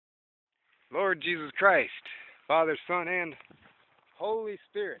Lord Jesus Christ, Father, Son, and Holy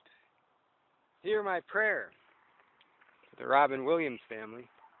Spirit, hear my prayer for the Robin Williams family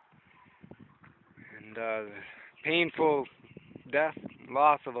and the painful death,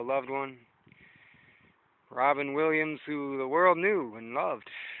 loss of a loved one. Robin Williams, who the world knew and loved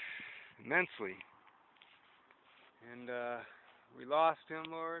immensely. And we lost him,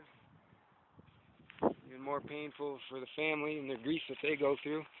 Lord. Even more painful for the family and the grief that they go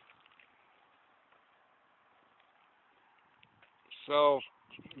through. So,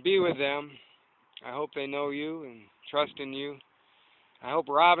 be with them. I hope they know you and trust in you. I hope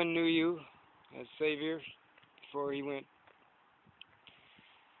Robin knew you as Savior before he went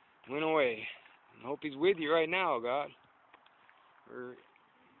away. I hope he's with you right now, God.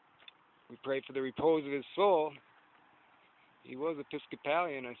 We pray for the repose of his soul. He was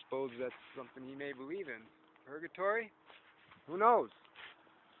Episcopalian. I suppose that's something he may believe in. Purgatory? Who knows?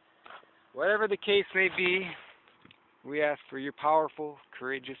 Whatever the case may be, we ask for your powerful,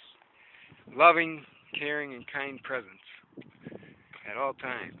 courageous, loving, caring, and kind presence at all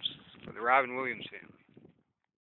times for the Robin Williams family.